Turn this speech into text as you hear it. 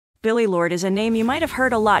Billie Lourd is a name you might have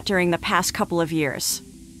heard a lot during the past couple of years.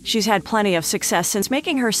 She's had plenty of success since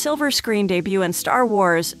making her silver screen debut in Star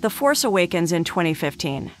Wars: The Force Awakens in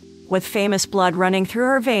 2015. With famous blood running through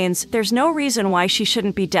her veins, there's no reason why she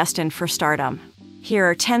shouldn't be destined for stardom. Here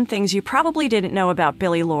are 10 things you probably didn't know about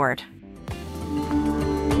Billie Lourd.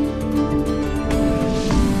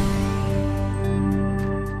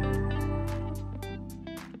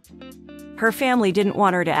 Her family didn't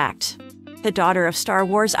want her to act. The daughter of Star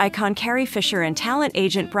Wars icon Carrie Fisher and talent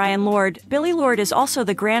agent Brian Lourd, Billie Lourd is also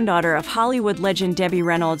the granddaughter of Hollywood legend Debbie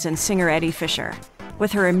Reynolds and singer Eddie Fisher.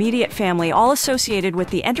 With her immediate family all associated with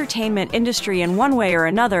the entertainment industry in one way or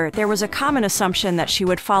another, there was a common assumption that she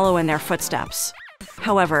would follow in their footsteps.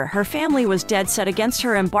 However, her family was dead set against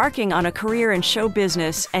her embarking on a career in show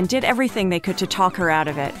business and did everything they could to talk her out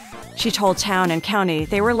of it. She told Town and County,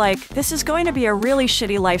 they were like, "This is going to be a really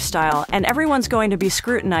shitty lifestyle, and everyone's going to be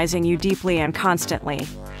scrutinizing you deeply and constantly."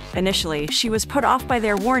 Initially, she was put off by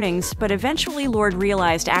their warnings, but eventually Lourd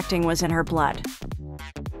realized acting was in her blood.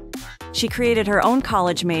 She created her own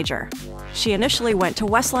college major. She initially went to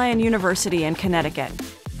Wesleyan University in Connecticut.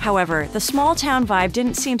 However, the small-town vibe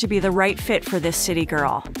didn't seem to be the right fit for this city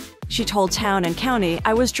girl. She told Town and County,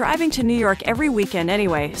 "I was driving to New York every weekend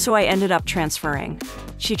anyway, so I ended up transferring."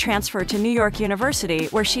 She transferred to New York University,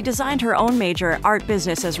 where she designed her own major, art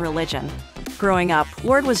business as religion. Growing up,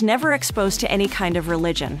 Lourd was never exposed to any kind of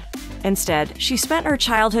religion. Instead, she spent her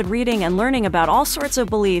childhood reading and learning about all sorts of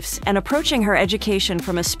beliefs, and approaching her education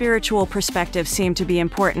from a spiritual perspective seemed to be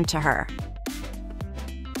important to her.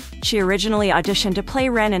 She originally auditioned to play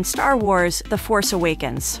Ren in Star Wars: The Force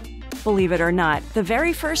Awakens. Believe it or not, the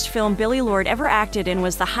very first film Billie Lourd ever acted in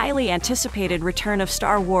was the highly anticipated return of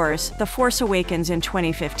Star Wars: The Force Awakens in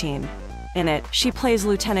 2015. In it, she plays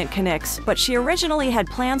Lieutenant Knix, but she originally had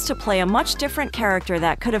plans to play a much different character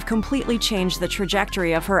that could have completely changed the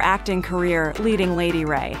trajectory of her acting career, leading Lady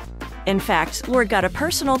Rey. In fact, Lourd got a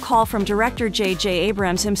personal call from director J.J.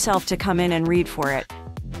 Abrams himself to come in and read for it.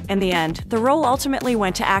 In the end, the role ultimately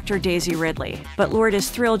went to actor Daisy Ridley, but Lourd is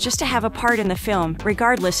thrilled just to have a part in the film,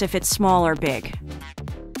 regardless if it's small or big.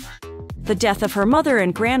 The death of her mother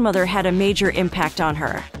and grandmother had a major impact on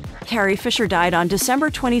her. Carrie Fisher died on December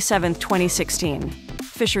 27, 2016.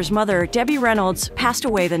 Fisher's mother, Debbie Reynolds, passed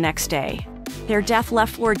away the next day. Their death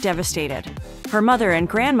left Lourd devastated. Her mother and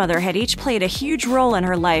grandmother had each played a huge role in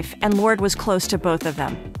her life, and Lourd was close to both of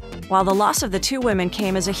them. While the loss of the two women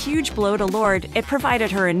came as a huge blow to Lourd, it provided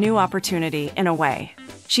her a new opportunity, in a way.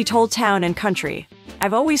 She told Town and Country,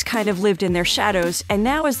 "I've always kind of lived in their shadows, and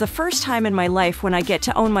now is the first time in my life when I get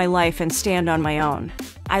to own my life and stand on my own.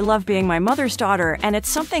 I love being my mother's daughter, and it's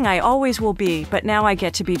something I always will be, but now I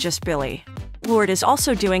get to be just Billie." Lourd is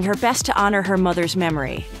also doing her best to honor her mother's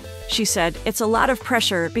memory. She said, "It's a lot of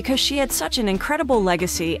pressure because she had such an incredible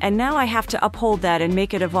legacy, and now I have to uphold that and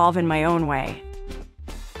make it evolve in my own way."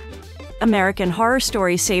 American Horror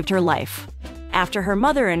Story saved her life. After her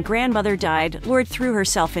mother and grandmother died, Lourd threw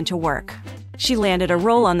herself into work. She landed a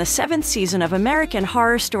role on the 7th season of American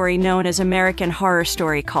Horror Story, known as American Horror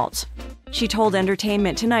Story Cult. She told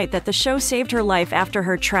Entertainment Tonight that the show saved her life after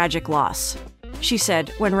her tragic loss. She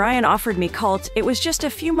said, "When Ryan offered me Cult, it was just a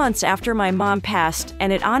few months after my mom passed,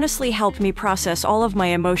 and it honestly helped me process all of my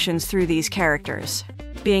emotions through these characters.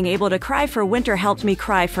 Being able to cry for Winter helped me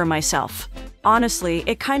cry for myself. Honestly,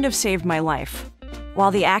 it kind of saved my life."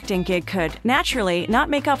 While the acting gig could, naturally, not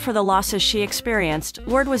make up for the losses she experienced,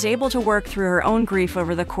 Lourd was able to work through her own grief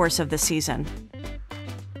over the course of the season.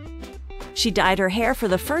 She dyed her hair for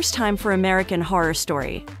the first time for American Horror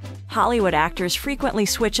Story. Hollywood actors frequently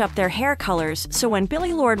switch up their hair colors, so when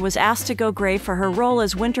Billie Lourd was asked to go gray for her role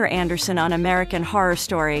as Winter Anderson on American Horror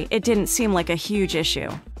Story, it didn't seem like a huge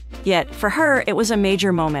issue. Yet, for her, it was a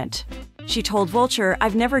major moment. She told Vulture,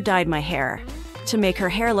 "I've never dyed my hair." To make her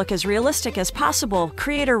hair look as realistic as possible,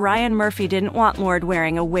 creator Ryan Murphy didn't want Lourd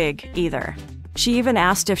wearing a wig, either. She even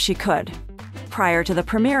asked if she could. Prior to the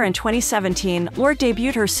premiere in 2017, Lourd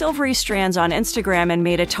debuted her silvery strands on Instagram and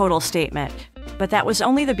made a total statement. But that was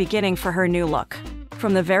only the beginning for her new look.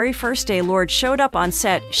 From the very first day Lourd showed up on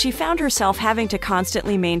set, she found herself having to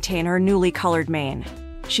constantly maintain her newly colored mane.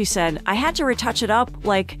 She said, "I had to retouch it up,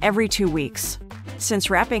 like, every 2 weeks."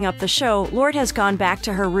 Since wrapping up the show, Lourd has gone back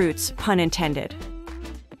to her roots, pun intended.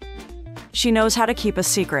 She knows how to keep a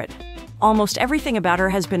secret. Almost everything about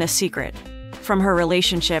her has been a secret. From her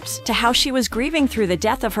relationships to how she was grieving through the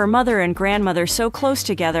death of her mother and grandmother so close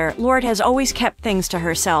together, Lourd has always kept things to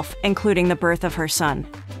herself, including the birth of her son.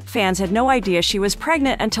 Fans had no idea she was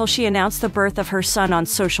pregnant until she announced the birth of her son on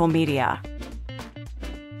social media.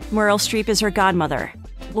 Meryl Streep is her godmother.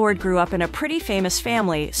 Lourd grew up in a pretty famous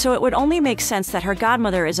family, so it would only make sense that her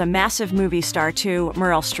godmother is a massive movie star too,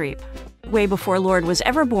 Meryl Streep. Way before Lourd was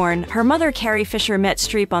ever born, her mother Carrie Fisher met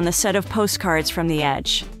Streep on the set of Postcards from the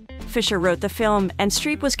Edge. Fisher wrote the film, and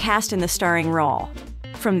Streep was cast in the starring role.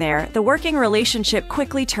 From there, the working relationship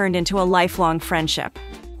quickly turned into a lifelong friendship.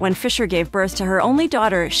 When Fisher gave birth to her only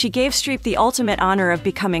daughter, she gave Streep the ultimate honor of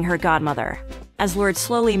becoming her godmother. As Lourd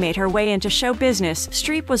slowly made her way into show business,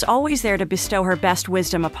 Streep was always there to bestow her best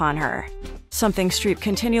wisdom upon her. Something Streep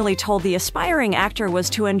continually told the aspiring actor was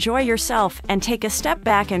to enjoy yourself and take a step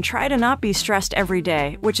back and try to not be stressed every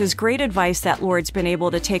day, which is great advice that Lourd's been able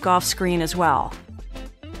to take off screen as well.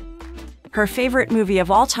 Her favorite movie of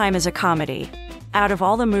all time is a comedy. Out of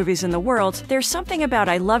all the movies in the world, there's something about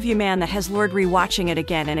I Love You Man that has Lourd rewatching it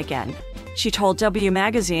again and again. She told W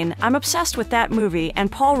Magazine, "I'm obsessed with that movie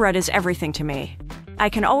and Paul Rudd is everything to me. I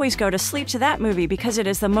can always go to sleep to that movie because it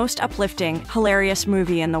is the most uplifting, hilarious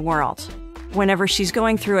movie in the world." Whenever she's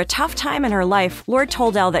going through a tough time in her life, Lourd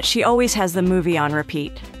told Elle that she always has the movie on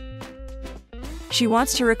repeat. She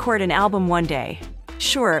wants to record an album one day.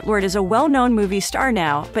 Sure, Lourd is a well-known movie star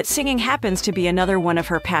now, but singing happens to be another one of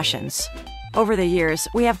her passions. Over the years,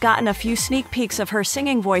 we have gotten a few sneak peeks of her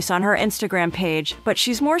singing voice on her Instagram page, but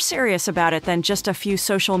she's more serious about it than just a few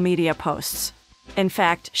social media posts. In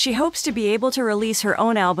fact, she hopes to be able to release her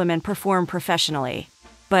own album and perform professionally.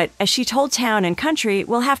 But, as she told Town and Country,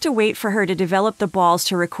 we'll have to wait for her to develop the balls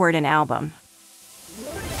to record an album.